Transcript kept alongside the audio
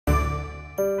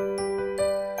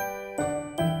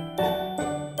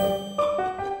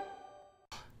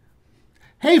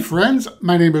Hey friends,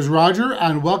 my name is Roger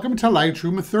and welcome to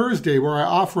Lightroom Thursday, where I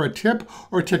offer a tip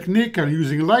or technique on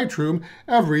using Lightroom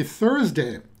every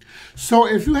Thursday. So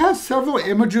if you have several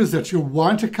images that you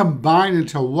want to combine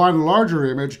into one larger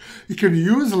image, you can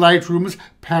use Lightroom's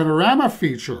Panorama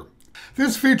feature.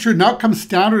 This feature now comes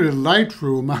standard in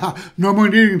Lightroom, no more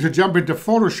needing to jump into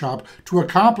Photoshop to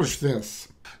accomplish this.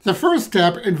 The first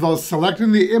step involves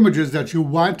selecting the images that you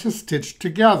want to stitch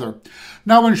together.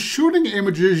 Now, when shooting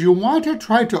images, you want to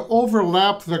try to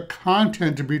overlap the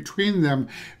content between them,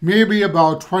 maybe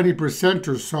about 20%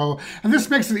 or so, and this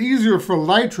makes it easier for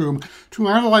Lightroom to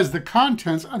analyze the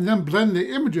contents and then blend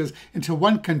the images into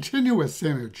one continuous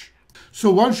image. So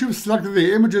once you've selected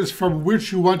the images from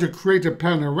which you want to create a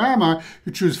panorama,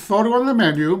 you choose Photo on the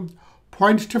menu,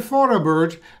 point to Photo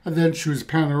Merge, and then choose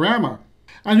Panorama.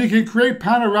 And you can create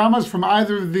panoramas from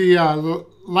either the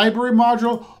library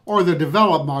module or the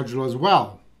develop module as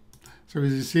well. So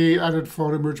as you see, edit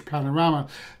photo merge panorama,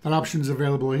 that option is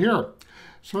available here.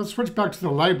 So let's switch back to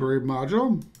the library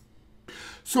module.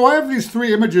 So I have these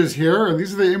three images here, and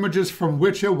these are the images from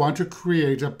which I want to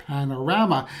create a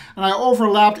panorama. And I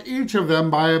overlapped each of them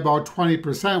by about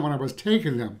 20% when I was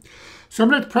taking them. So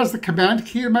I'm going to press the Command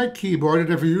key on my keyboard,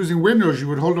 and if you're using Windows, you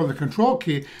would hold on the Control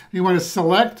key, and you want to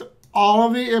select all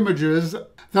of the images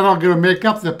that are going to make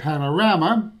up the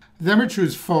panorama. Then we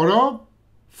choose Photo,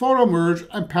 Photo Merge,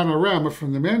 and Panorama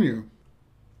from the menu.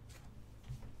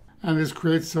 And this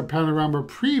creates a panorama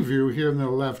preview here in the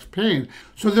left pane.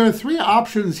 So there are three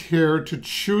options here to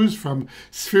choose from: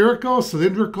 spherical,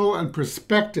 cylindrical, and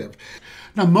perspective.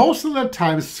 Now, most of the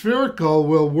time, spherical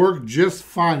will work just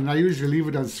fine, and I usually leave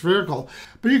it on spherical.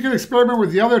 But you can experiment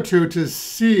with the other two to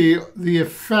see the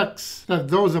effects that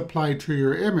those apply to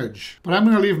your image. But I'm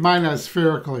going to leave mine as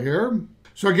spherical here.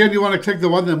 So again, you want to click the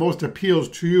one that most appeals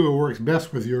to you or works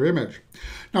best with your image.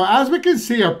 Now, as we can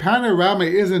see, our panorama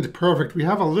isn't perfect. We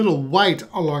have a little white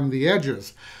along the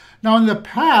edges. Now, in the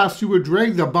past, you would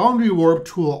drag the boundary warp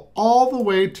tool all the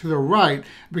way to the right.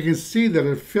 We can see that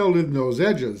it filled in those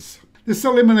edges. This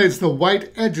eliminates the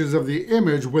white edges of the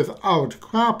image without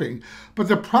cropping. But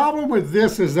the problem with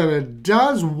this is that it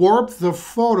does warp the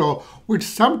photo, which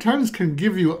sometimes can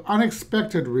give you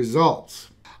unexpected results.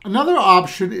 Another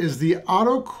option is the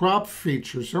auto crop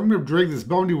feature. So I'm going to drag this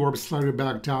boundary warp slider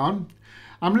back down.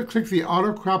 I'm going to click the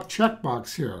auto crop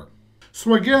checkbox here.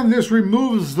 So again, this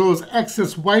removes those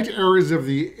excess white areas of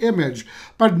the image,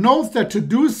 but note that to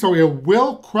do so, it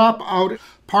will crop out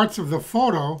parts of the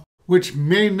photo which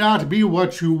may not be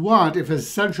what you want if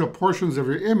essential portions of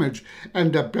your image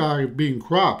end up being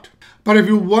cropped. But if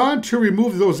you want to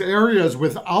remove those areas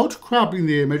without cropping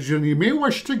the image, then you may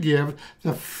wish to give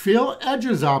the Fill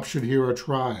Edges option here a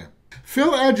try.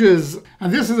 Fill Edges,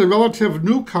 and this is a relative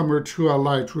newcomer to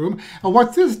Lightroom, and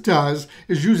what this does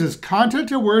is uses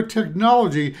content-aware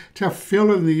technology to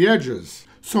fill in the edges.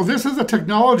 So this is a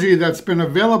technology that's been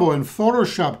available in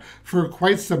Photoshop for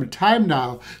quite some time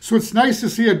now. So it's nice to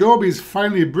see Adobe's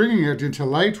finally bringing it into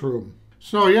Lightroom.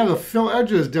 So yeah, the Fill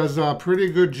Edges does a pretty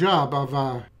good job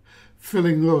of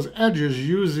filling those edges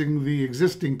using the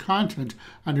existing content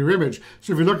on your image.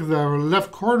 So if you look at the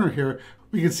left corner here,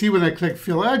 we can see when I click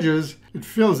Fill Edges, it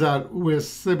fills that with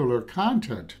similar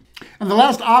content. And the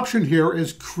last option here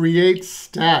is Create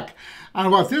Stack. And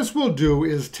what this will do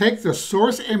is take the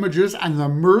source images and the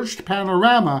merged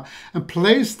panorama and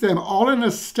place them all in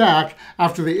a stack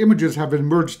after the images have been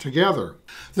merged together.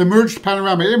 The merged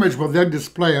panorama image will then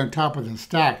display on top of the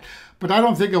stack. But I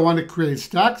don't think I want to create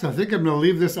stacks. I think I'm going to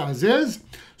leave this as is.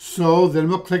 So then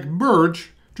we'll click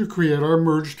Merge to create our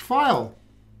merged file.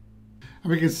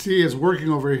 And we can see it's working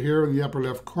over here in the upper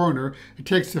left corner. It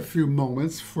takes a few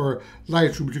moments for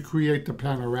Lightroom to create the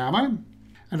panorama.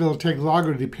 And it'll take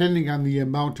longer depending on the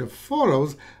amount of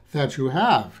photos that you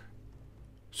have.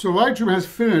 So Lightroom has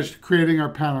finished creating our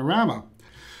panorama.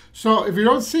 So if you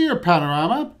don't see your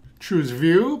panorama, choose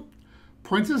View,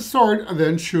 point to Sort, and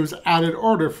then choose Added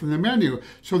Order from the menu.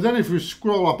 So then if you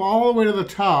scroll up all the way to the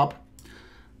top,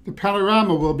 the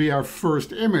panorama will be our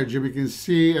first image. And we can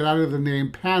see it added the name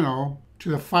Pano to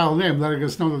the file name, letting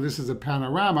us know that this is a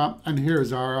panorama. And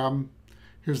here's our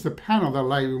here's the panel that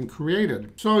Lightroom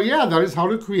created. So yeah, that is how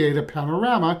to create a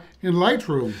panorama in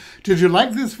Lightroom. Did you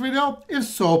like this video? If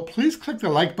so, please click the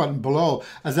like button below,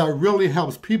 as that really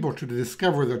helps people to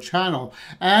discover the channel.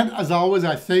 And as always,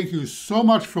 I thank you so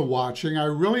much for watching. I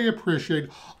really appreciate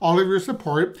all of your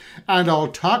support, and I'll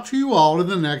talk to you all in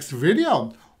the next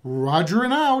video. Roger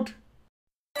and out.